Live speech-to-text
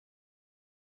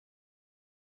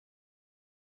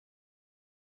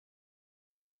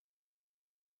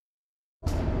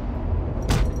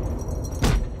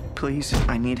Please,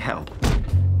 I need help.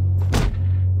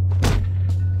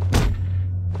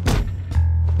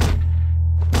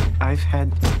 I've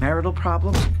had marital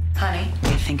problems. Honey,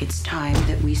 I think it's time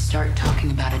that we start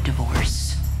talking about a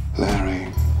divorce. Larry,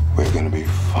 we're gonna be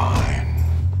fine.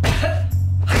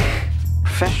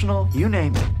 Professional, you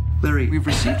name it. Larry, we've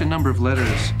received a number of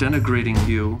letters denigrating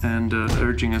you and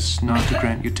urging us not to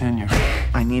grant you tenure.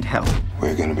 I need help.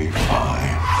 We're gonna be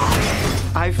fine.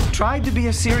 I've tried to be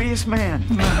a serious man.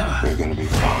 We're gonna be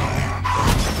fine.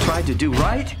 Tried to do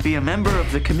right, be a member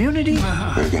of the community.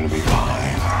 We're gonna be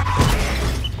fine.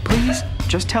 Please,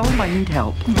 just tell him I need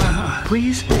help.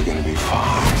 Please, We're gonna be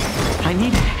fine. I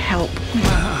need help.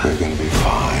 We're gonna be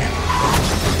fine.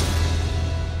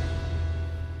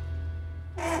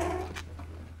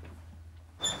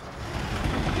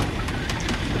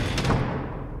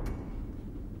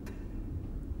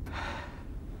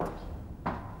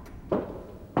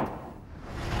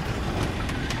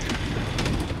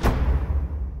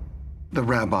 The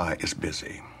rabbi is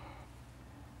busy.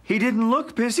 He didn't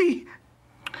look busy.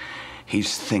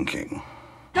 He's thinking.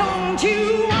 Don't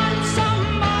you want some?